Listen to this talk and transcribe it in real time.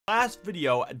Last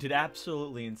video did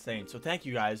absolutely insane, so thank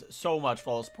you guys so much for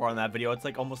all the support on that video. It's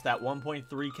like almost at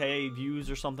 1.3k views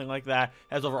or something like that.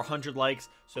 It has over 100 likes,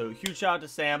 so huge shout out to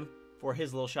Sam for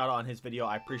his little shout out on his video.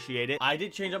 I appreciate it. I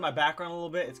did change up my background a little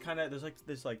bit. It's kind of, there's like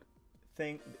this like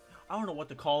thing, I don't know what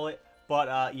to call it,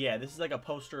 but yeah, this is like a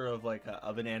poster of like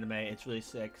of an anime. It's really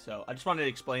sick, so I just wanted to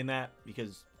explain that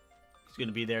because it's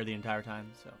gonna be there the entire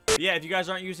time. So but yeah, if you guys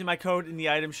aren't using my code in the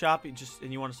item shop,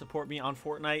 and you want to support me on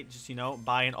Fortnite, just, you know,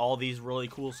 buying all these really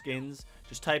cool skins,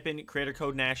 just type in creator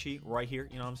code Nasheyy right here.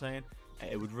 You know what I'm saying?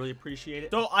 I would really appreciate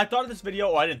it. So I thought of this video,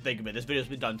 or I didn't think of it. This video's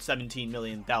been done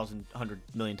 100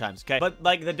 million times, okay? But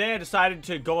like the day I decided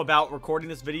to go about recording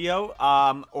this video,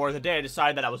 or the day I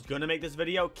decided that I was gonna make this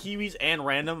video, Kiwis and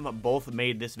Random both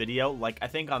made this video, like I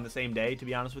think on the same day, to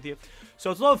be honest with you. So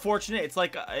it's a little unfortunate. It's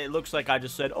like, it looks like I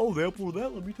just said, oh, they uploaded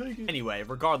that, let me take it. Anyway,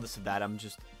 regardless of that, I'm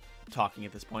just talking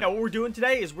at this point. Now, what we're doing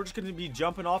today is we're just going to be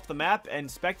jumping off the map and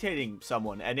spectating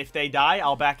someone, and if they die,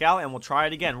 I'll back out and we'll try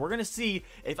it again. We're going to see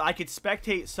if I could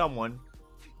spectate someone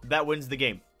that wins the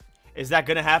game. Is that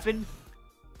going to happen?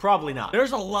 Probably not.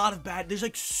 There's a lot of there's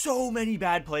like so many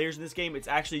bad players in this game. It's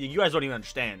actually, you guys don't even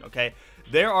understand, okay?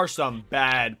 There are some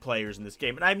bad players in this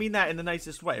game, and I mean that in the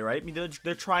nicest way, right? I mean,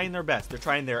 they're trying their best. They're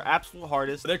trying their absolute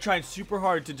hardest. They're trying super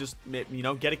hard to just, you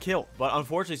know, get a kill. But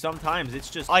unfortunately, sometimes it's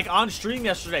just, like on stream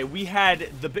yesterday, we had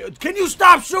can you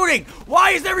stop shooting? Why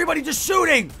is everybody just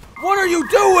shooting? What are you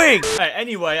doing? All right,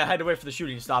 anyway, I had to wait for the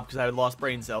shooting to stop because I had lost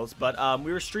brain cells. But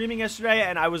we were streaming yesterday,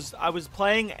 and I was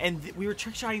playing, and we were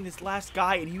trick-shotting this last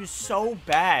guy, and he was so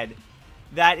bad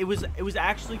that it was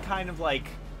actually kind of like,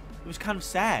 it was kind of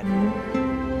sad.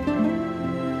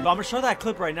 But I'm gonna show that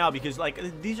clip right now because like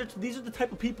these are the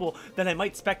type of people that I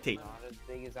might spectate. Not as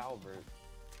big as Albert.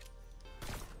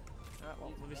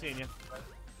 Well, let me see you.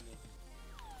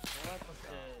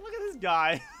 Look at this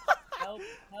guy. Help!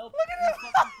 Help! Look at him.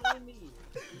 He's killing me.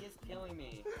 He is killing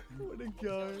me. What a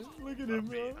guy. Look at him,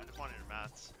 bro. I just wanted your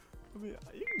mats. I mean,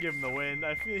 you can give him the win.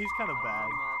 I feel he's kind of bad.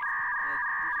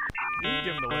 You can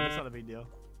give him the win. It's not a big deal.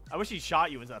 I wish he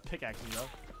shot you instead of pickaxing you, though.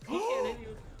 He can't hit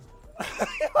you.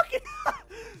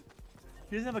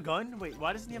 He doesn't have a gun? Wait,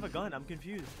 why doesn't he have a gun? I'm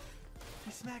confused.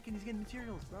 He's smacking. He's getting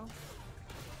materials, bro.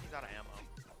 He's out of ammo.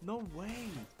 No way.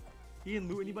 He didn't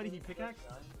loot anybody. He pickaxed?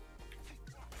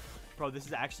 Bro, this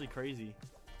is actually crazy.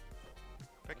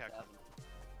 Pickaxe.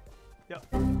 Yo,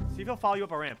 see if he'll follow you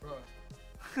up a ramp.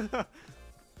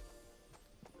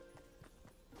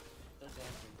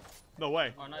 No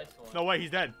way. Oh, nice one. No way.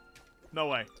 He's dead. No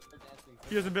way.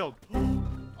 He doesn't build.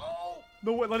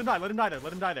 No way. Let him die. Let him die there.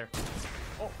 Let him die there.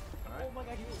 Oh. All right. Oh my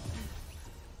god.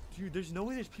 Dude, there's no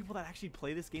way there's people that actually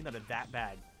play this game that are that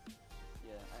bad.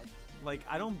 Yeah. Like,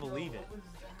 I don't believe it.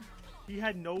 He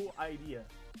had no idea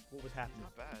what was happening.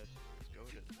 Not bad. He's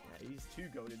goated. Yeah, he's too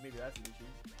goated. Maybe that's the issue.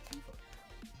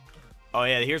 Oh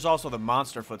yeah, here's also the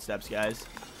monster footsteps, guys.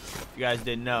 If you guys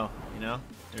didn't know, you know,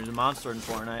 there's a monster in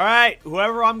Fortnite. All right,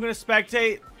 whoever I'm gonna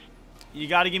spectate, you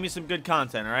got to give me some good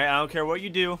content. All right, I don't care what you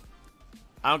do.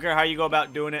 I don't care how you go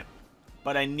about doing it,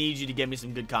 but I need you to give me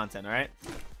some good content. All right,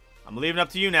 I'm leaving it up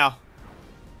to you now.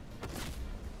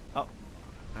 Oh, all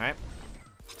right.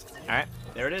 All right,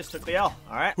 there it is. Took the L.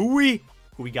 All right, who we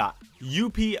got?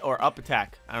 UP or up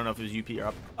attack? I don't know if it was UP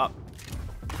or up.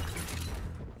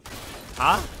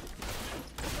 Huh?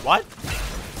 What?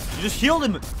 You just healed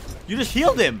him. You just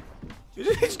healed him. You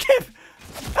just gave.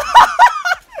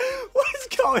 What is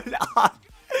going on?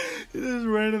 He just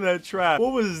ran in that trap.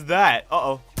 What was that?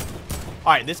 Uh-oh. All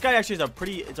right, this guy actually is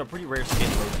it's a pretty rare skin.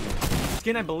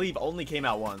 Skin, I believe, only came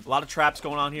out once. A lot of traps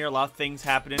going on here. A lot of things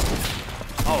happening.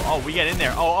 Oh, we get in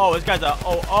there. Oh, this guy's a,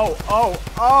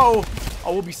 oh,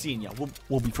 we'll be seeing you.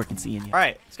 We'll be freaking seeing you. All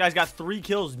right, this guy's got 3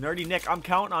 kills. Nerdy Nick, I'm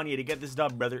counting on you to get this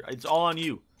dub, brother. It's all on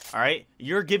you. All right,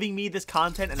 you're giving me this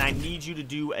content, and I need you to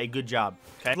do a good job.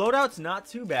 Okay. Loadout's not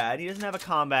too bad. He doesn't have a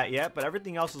combat yet, but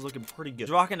everything else is looking pretty good. He's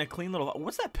rocking a clean little.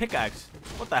 What's that pickaxe?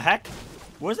 What the heck?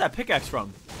 Where's that pickaxe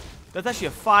from? That's actually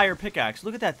a fire pickaxe.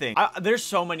 Look at that thing. There's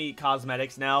so many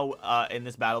cosmetics now in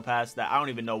this battle pass that I don't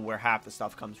even know where half the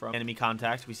stuff comes from. Enemy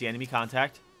contact. We see enemy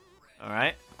contact. All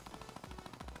right.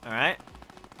 All right.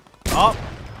 Oh.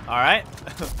 All right.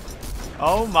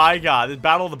 Oh my God. There's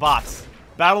battle of the bots.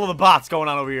 Battle of the bots going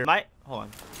on over here. Hold on.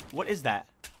 What is that?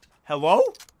 Hello?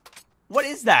 What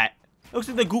is that? It looks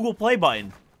like the Google Play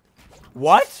button.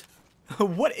 What?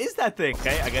 What is that thing?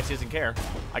 Okay, I guess he doesn't care.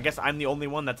 I guess I'm the only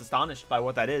one that's astonished by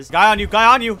what that is. Guy on you,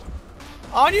 guy on you.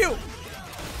 On you.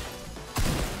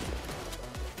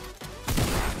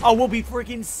 Oh, we'll be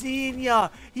freaking seeing ya.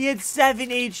 He had 7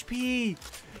 HP.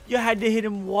 You had to hit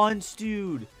him once,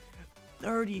 dude.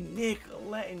 Nerdy Nick.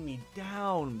 letting me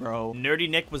down, bro. Nerdy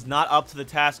Nick was not up to the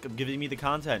task of giving me the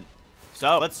content.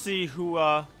 So, let's see who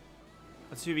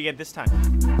we get this time.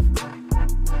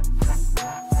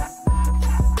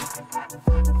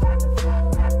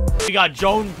 We got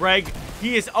Joan Breg.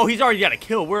 He's already got a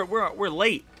kill. We're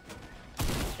late.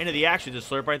 Into the action. Just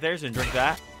slurp right there. So drink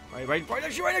that. Right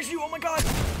next to you. Oh my god.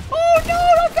 Oh no.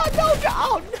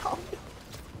 Oh no.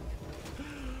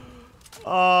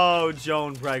 Oh,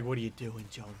 Joan Breg. What are you doing,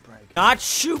 Joan Breg? Not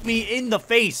shoot me in the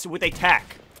face with a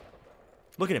tack.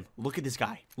 Look at him. Look at this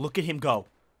guy. Look at him go.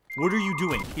 What are you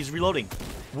doing? He's reloading.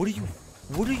 What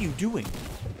are you doing?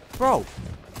 Bro.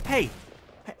 Hey.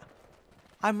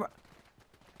 Are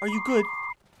you good?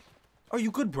 Are you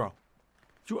good, bro?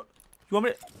 You want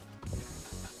me to...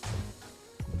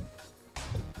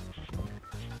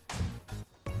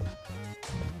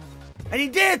 And he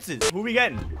dances! Who are we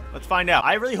getting? Let's find out.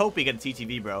 I really hope we get a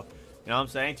TTV, bro. You know what I'm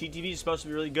saying? TTV is supposed to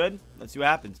be really good. Let's see what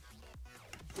happens.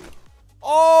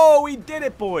 Oh, we did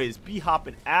it, boys. Be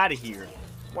hopping out of here.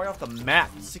 Right off the map.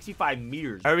 65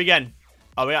 meters. All right, we getting?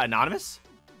 Oh, we got anonymous?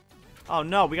 Oh,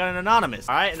 no. We got an anonymous.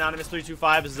 All right, anonymous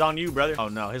 325. This is on you, brother. Oh,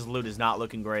 no. His loot is not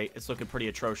looking great. It's looking pretty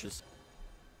atrocious.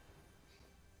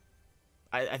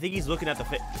 I think he's looking at the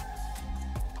fit.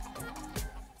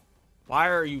 Why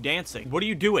are you dancing? What are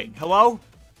you doing? Hello?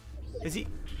 Is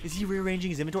he rearranging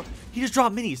his inventory? He just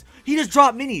dropped minis. He just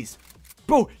dropped minis.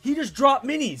 Bro, he just dropped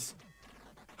minis.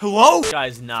 Hello? This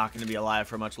guy's not going to be alive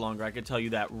for much longer. I can tell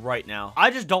you that right now. I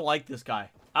just don't like this guy.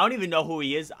 I don't even know who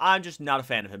he is. I'm just not a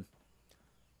fan of him.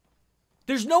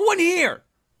 There's no one here.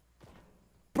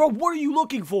 Bro, what are you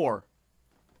looking for?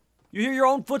 You hear your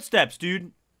own footsteps,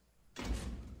 dude.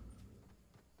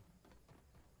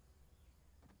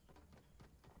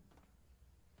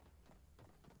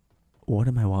 What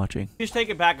am I watching? Just take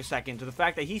it back a second to the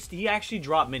fact that he actually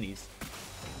dropped minis.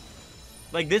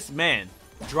 Like, this man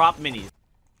dropped minis.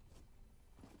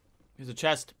 There's a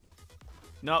chest.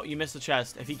 No, you missed the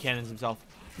chest. If he cannons himself.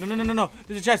 No.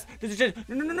 There's a chest. There's a chest.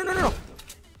 No.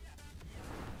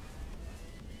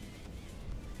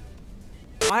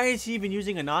 Why is he even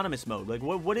using anonymous mode? Like,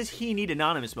 what does he need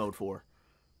anonymous mode for?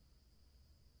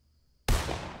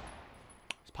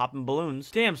 Popping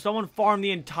balloons. Damn, someone farmed the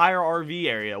entire RV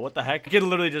area. What the heck? I can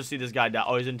literally just see this guy die.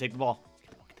 Oh, he's gonna take the ball.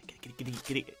 Get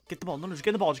the ball. No, just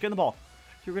get in the ball. Just get in the ball.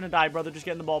 You're gonna die, brother. Just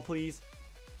get in the ball, please.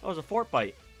 That was a fort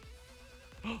bite.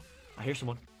 I hear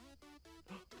someone.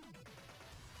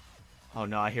 Oh,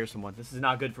 no, I hear someone. This is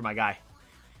not good for my guy.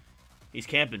 He's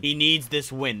camping. He needs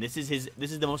this win. This is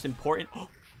the most important.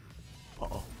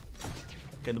 Uh-oh.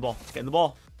 Get in the ball. Get in the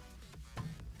ball.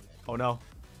 Oh, no.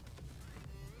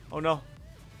 Oh, no.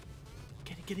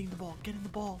 Get in the ball. Get in the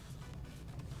ball.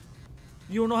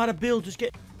 You don't know how to build. Just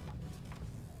get...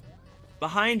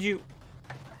 Behind you.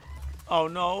 Oh,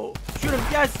 no. Shoot him.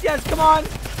 Yes. Come on.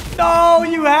 No,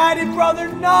 you had it, brother.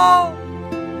 No.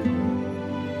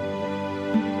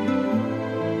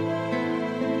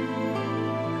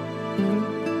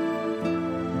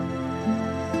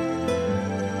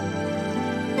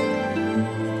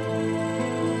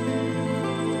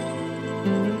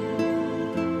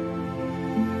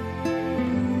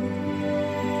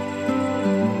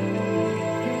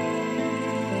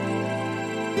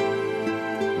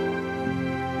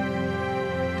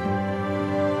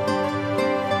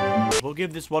 We'll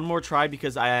give this one more try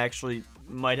because I actually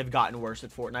might have gotten worse at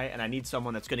Fortnite and I need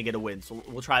someone that's going to get a win. So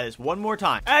we'll try this one more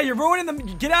time. Hey, you're ruining them.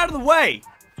 Get out of the way.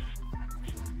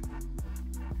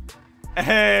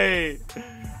 Hey,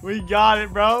 we got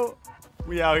it, bro.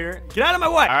 We out here. Get out of my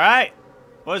way. All right.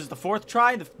 What is it, the fourth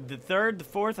try? The third, the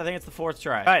fourth? I think it's the fourth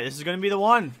try. All right, this is going to be the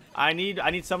one. I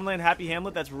need someone in Happy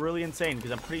Hamlet that's really insane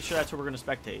because I'm pretty sure that's what we're going to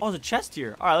spectate. Oh, there's a chest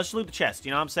here. All right, let's loot the chest.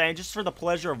 You know what I'm saying? Just for the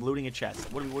pleasure of looting a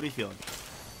chest. What are you feeling?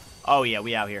 Oh, yeah,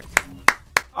 we out here.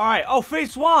 All right. Oh,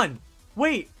 Phase 1.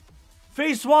 Wait.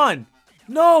 Phase 1.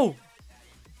 No.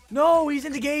 No, he's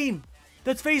in the game.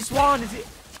 That's Phase 1. Is it?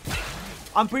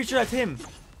 I'm pretty sure that's him.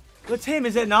 That's him,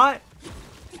 is it not?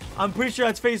 I'm pretty sure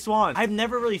that's Phase 1. I've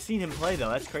never really seen him play, though.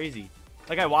 That's crazy.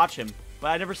 Like, I watch him, but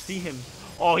I never see him.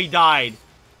 Oh, he died.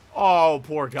 Oh,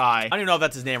 poor guy. I don't even know if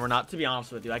that's his name or not. To be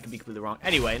honest with you, I could be completely wrong.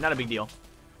 Anyway, not a big deal.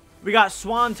 We got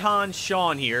Swanton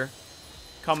Sean here.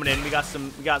 Coming in, we got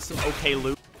some okay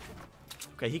loot.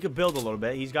 Okay, he could build a little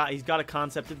bit. He's got a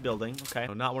concept of building. Okay,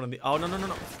 no, not one of the. Oh no.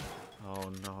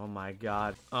 Oh no, oh my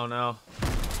God. Oh no.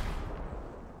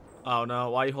 Oh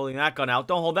no, why are you holding that gun out?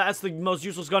 Don't hold that. That's the most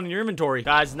useless gun in your inventory.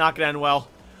 Guys, it's not gonna end well.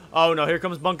 Oh no, here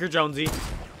comes Bunker Jonesy.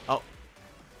 Oh.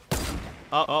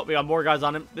 Oh, we got more guys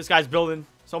on him. This guy's building.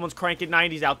 Someone's cranking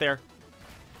 90s out there.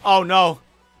 Oh no.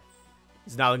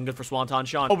 It's not looking good for Swanton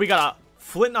Sean. Oh, we got a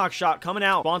Flint knock shot coming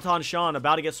out. Swanton Sean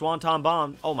about to get Swanton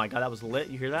bomb. Oh my god, that was lit.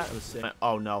 You hear that? That was sick.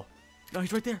 Oh no. No,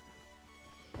 he's right there.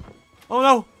 Oh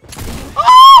no.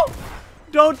 Oh!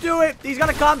 Don't do it. He's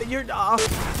gonna come. You're.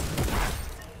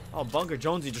 Oh, Bunker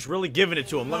Jonesy just really giving it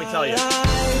to him. Let me tell you.